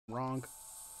wrong.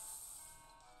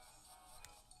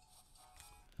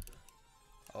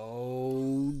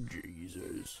 Oh,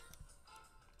 Jesus.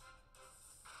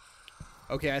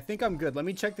 Okay, I think I'm good. Let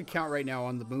me check the count right now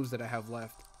on the moves that I have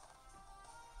left.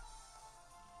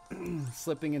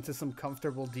 Slipping into some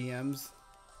comfortable DMs.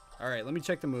 Alright, let me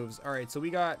check the moves. Alright, so we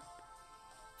got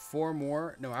 4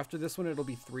 more. No, after this one, it'll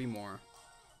be 3 more.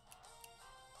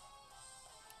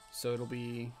 So it'll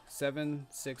be 7,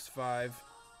 6, 5.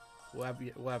 We'll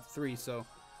have 3, so...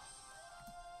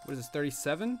 What is this,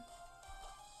 37?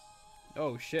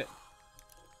 Oh, shit.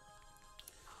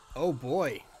 Oh,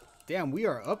 boy. Damn, we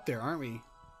are up there, aren't we?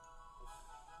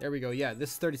 There we go. Yeah,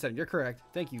 this is 37. You're correct.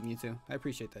 Thank you, Mewtwo. I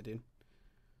appreciate that, dude.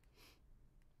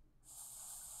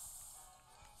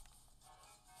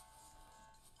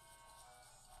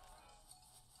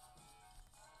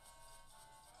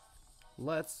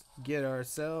 Let's get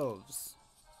ourselves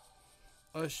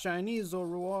a shiny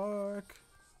Zoroark.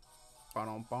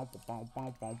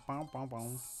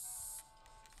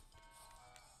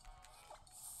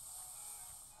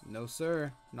 No,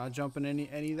 sir. Not jumping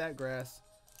any of that grass.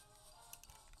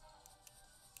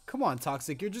 Come on,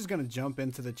 Toxic. You're just gonna jump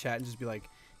into the chat and just be like,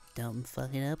 "Don't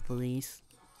fuck it up, please.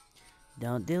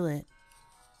 Don't do it."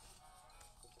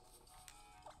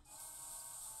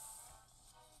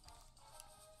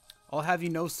 I'll have you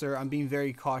know, sir, I'm being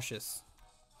very cautious.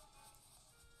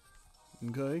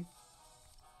 Okay.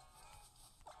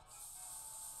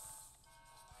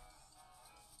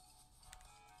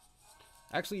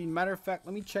 Actually, matter of fact,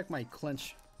 let me check my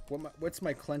clench. What's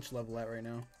my clench level at right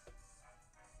now?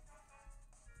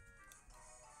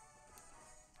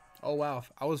 Oh, wow.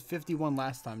 I was 51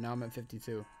 last time. Now I'm at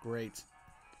 52. Great.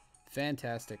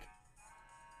 Fantastic.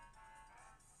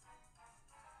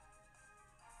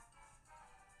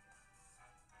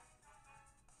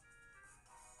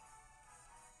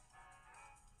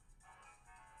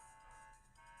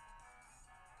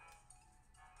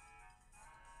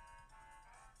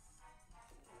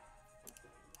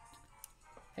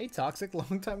 Hey, Toxic.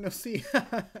 Long time no see.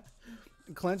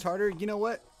 Clench harder. You know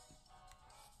what?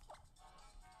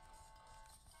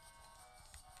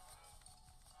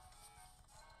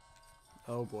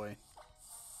 Oh, boy.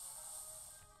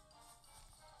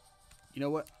 You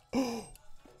know what?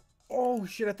 Oh,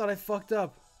 shit. I thought I fucked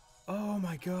up. Oh,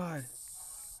 my God.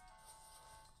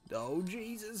 Oh,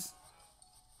 Jesus.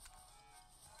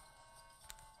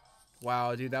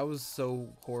 Wow, dude. That was so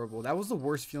horrible. That was the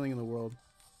worst feeling in the world.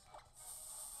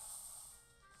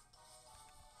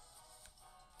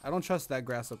 I don't trust that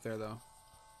grass up there, though.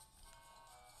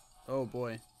 Oh,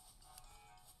 boy.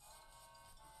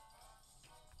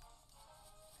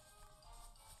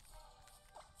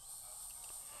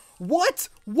 What?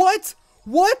 What?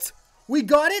 What? We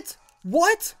got it?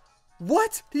 What?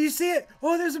 What? Did you see it?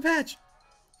 Oh, there's a patch.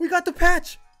 We got the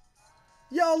patch.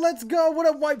 Yo, let's go. What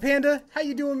up, White Panda? How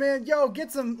you doing, man? Yo,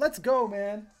 get some. Let's go,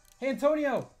 man. Hey,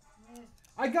 Antonio.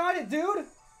 I got it, dude.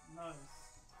 Nice.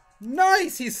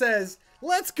 Nice, he says.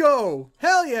 Let's go.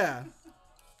 Hell yeah.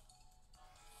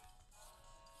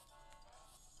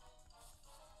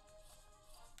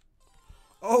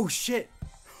 Oh, shit.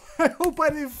 I hope I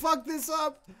didn't fuck this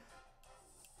up.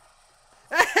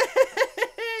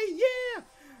 Yeah.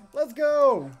 Let's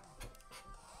go.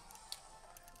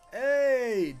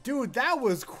 Hey, dude, that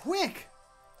was quick.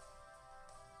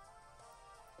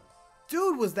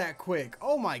 Dude, was that quick?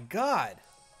 Oh, my God.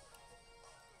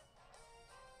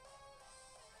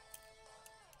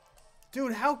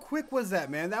 Dude, how quick was that,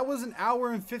 man? That was an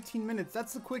hour and 15 minutes.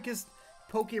 That's the quickest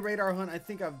Pokeradar hunt I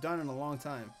think I've done in a long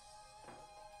time.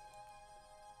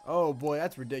 Oh, boy,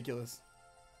 that's ridiculous.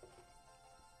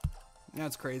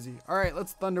 That's crazy. All right,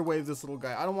 let's Thunder Wave this little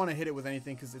guy. I don't want to hit it with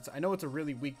anything because I know it's a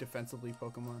really weak defensively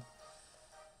Pokemon.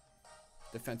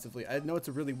 I know it's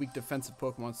a really weak defensive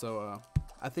Pokemon, so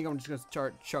I think I'm just going to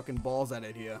start chucking balls at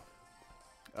it here.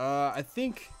 I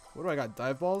think, what do I got?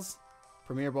 Dive Balls?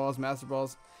 Premier Balls, Master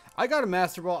Balls. I got a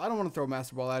Master Ball. I don't want to throw a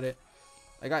Master Ball at it.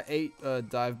 I got 8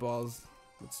 Dive Balls.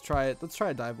 Let's try it. Let's try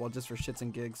a Dive Ball just for shits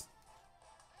and gigs.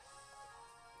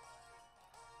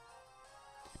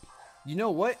 You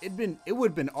know what? It would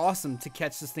have been awesome to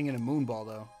catch this thing in a Moon Ball,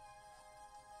 though.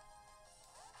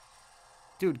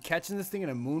 Dude, catching this thing in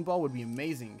a Moon Ball would be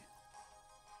amazing.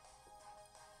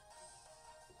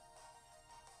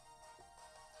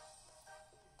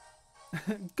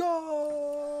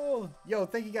 Go! Yo,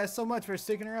 thank you guys so much for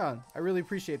sticking around. I really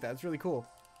appreciate that. It's really cool.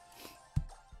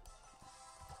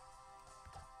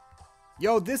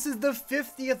 Yo, this is the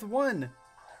 50th one,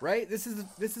 right? This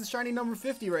is shiny number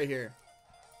 50 right here.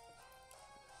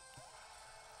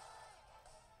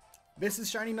 This is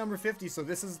shiny number 50, so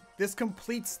this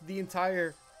completes the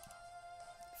entire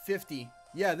 50.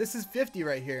 Yeah, this is 50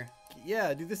 right here.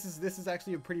 Yeah, dude, this is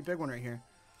actually a pretty big one right here.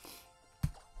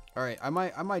 All right, I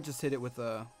might just hit it with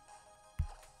a.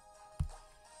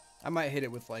 I might hit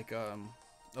it with like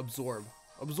absorb.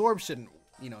 Absorb shouldn't,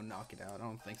 you know, knock it out. I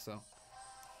don't think so.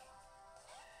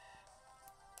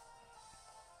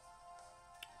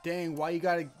 Dang, why you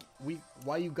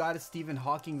gotta Stephen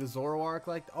Hawking the Zoroark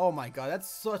like? Oh my god, that's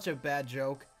such a bad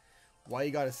joke. Why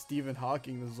you gotta Stephen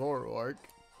Hawking the Zoroark?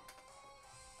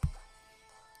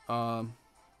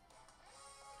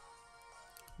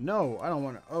 No, I don't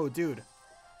want to. Oh, dude.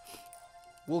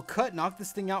 Will cut knock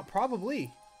this thing out?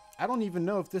 Probably. I don't even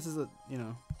know if this is a, you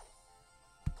know.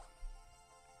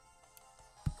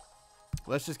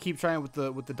 Let's just keep trying with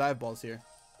the dive balls here.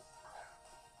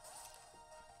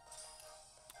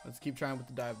 Let's keep trying with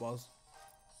the dive balls.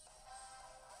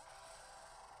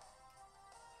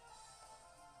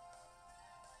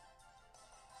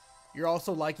 You're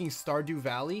also liking Stardew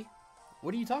Valley?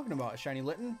 What are you talking about, Shiny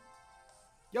Litten?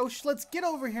 Yo, let's get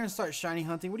over here and start shiny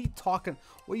hunting. What are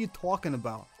you talking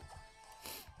about?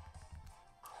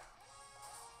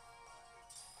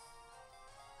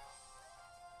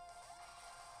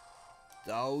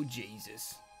 Oh,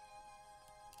 Jesus.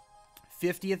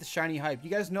 50th shiny hype. You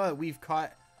guys know that we've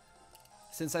caught,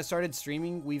 since I started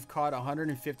streaming, we've caught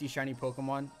 150 shiny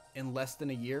Pokemon in less than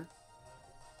a year.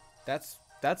 That's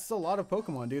a lot of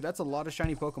Pokemon, dude. That's a lot of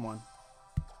shiny Pokemon.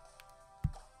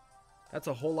 That's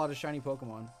a whole lot of shiny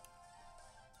Pokemon.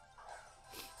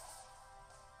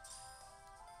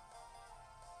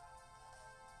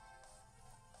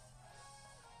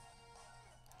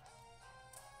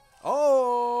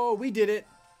 Oh, we did it.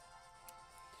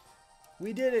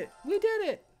 We did it. We did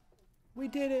it. We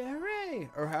did it. Hooray.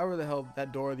 Or however the hell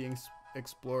that Dora the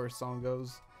Explorer song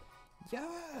goes.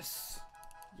 Yes.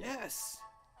 Yes.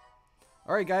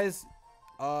 All right, guys.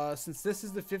 Since this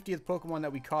is the 50th Pokemon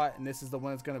that we caught, and this is the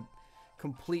one that's going to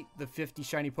complete the 50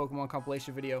 shiny Pokemon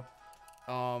compilation video,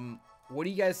 what do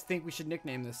you guys think we should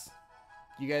nickname this?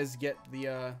 You guys get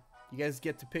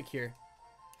to pick here.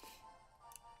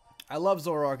 I love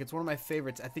Zoroark. It's one of my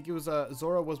favorites. I think it was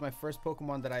Zoro was my first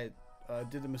Pokemon that I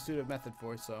did the Masuda method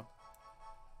for, so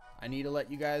I need to let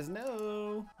you guys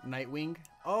know. Nightwing.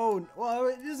 Oh, well,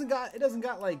 it doesn't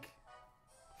got like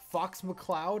Fox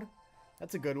McCloud.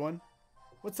 That's a good one.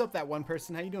 What's up, that one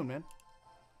person? How you doing, man?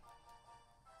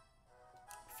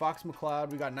 Fox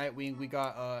McCloud. We got Nightwing. We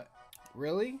got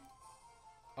really?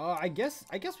 I guess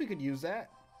we could use that.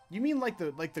 You mean like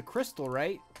the crystal,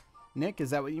 right? Nick, is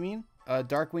that what you mean?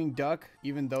 Darkwing Duck,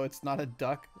 even though it's not a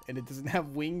duck and it doesn't have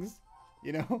wings,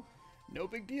 you know? No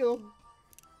big deal.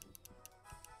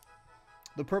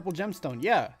 The purple gemstone.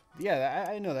 Yeah,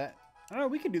 I know that. I don't know,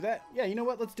 we could do that. Yeah, you know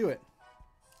what? Let's do it.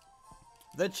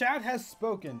 The chat has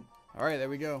spoken. All right, there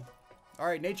we go. All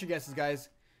right, nature guesses, guys.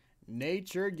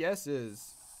 Nature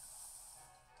guesses.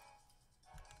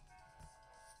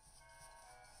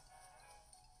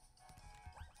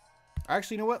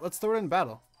 Actually, you know what? Let's throw it in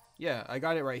battle. Yeah, I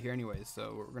got it right here anyways,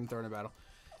 so we're going to throw it in battle.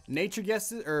 Nature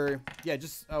guesses, or, yeah,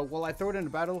 just, while I throw it into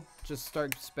battle, just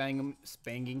start spanking.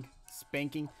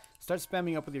 Start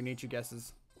spamming up with your nature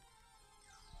guesses.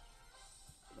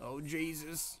 Oh,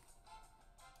 Jesus.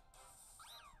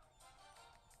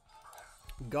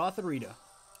 Gothorita.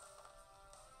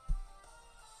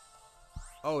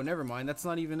 Oh, never mind. That's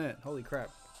not even it. Holy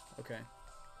crap. Okay.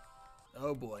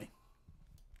 Oh, boy.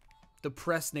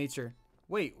 Depressed nature.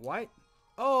 Wait, what?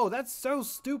 Oh, that's so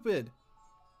stupid.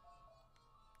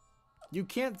 You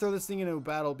can't throw this thing into a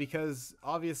battle because,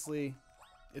 obviously,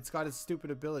 it's got its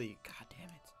stupid ability. God damn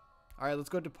it. Alright, let's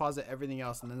go deposit everything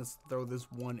else, and then let's throw this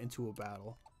one into a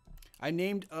battle. I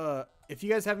named, if you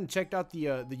guys haven't checked out the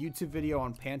YouTube video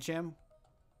on Pancham,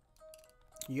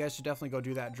 you guys should definitely go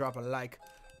do that. Drop a like.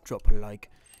 Drop a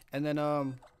like. And then,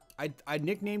 I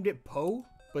nicknamed it Poe,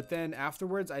 but then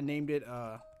afterwards, I named it,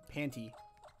 Panty.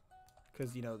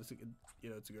 Because, you know, it's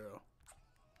a girl.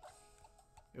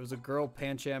 It was a girl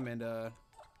Pancham, and I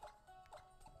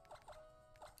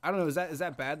don't know, is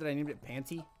that bad that I named it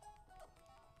Panty?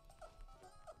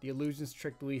 The illusions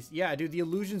tricked Luis. Yeah, dude, the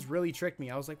illusions really tricked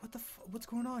me. I was like, what's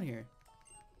going on here?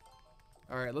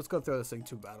 Alright, let's go throw this thing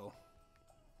to battle.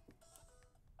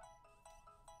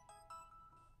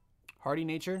 Hardy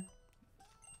nature?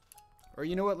 Or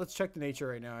you know what, let's check the nature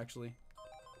right now, actually.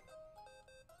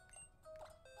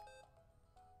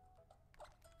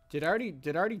 Did I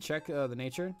already check the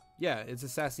nature? Yeah, it's a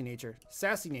sassy nature.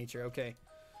 Sassy nature, okay.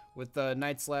 With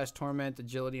Night Slash, Torment,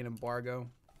 Agility, and Embargo.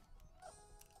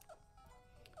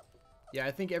 Yeah,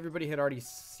 I think everybody had already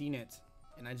seen it,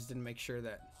 and I just didn't make sure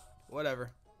that.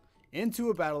 Whatever. Into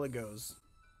a battle it goes.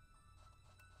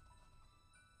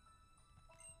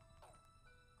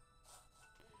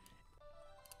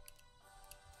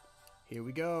 Here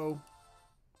we go.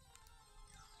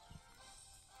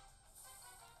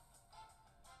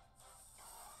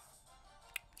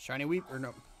 Shiny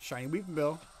Weeping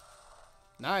Bill.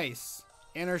 Nice.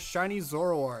 And our shiny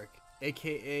Zoroark,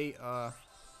 aka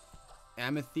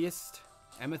Amethyst.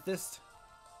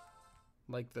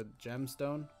 Like the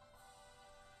gemstone.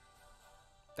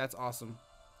 That's awesome.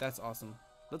 That's awesome.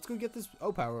 Let's go get this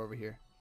O-Power over here.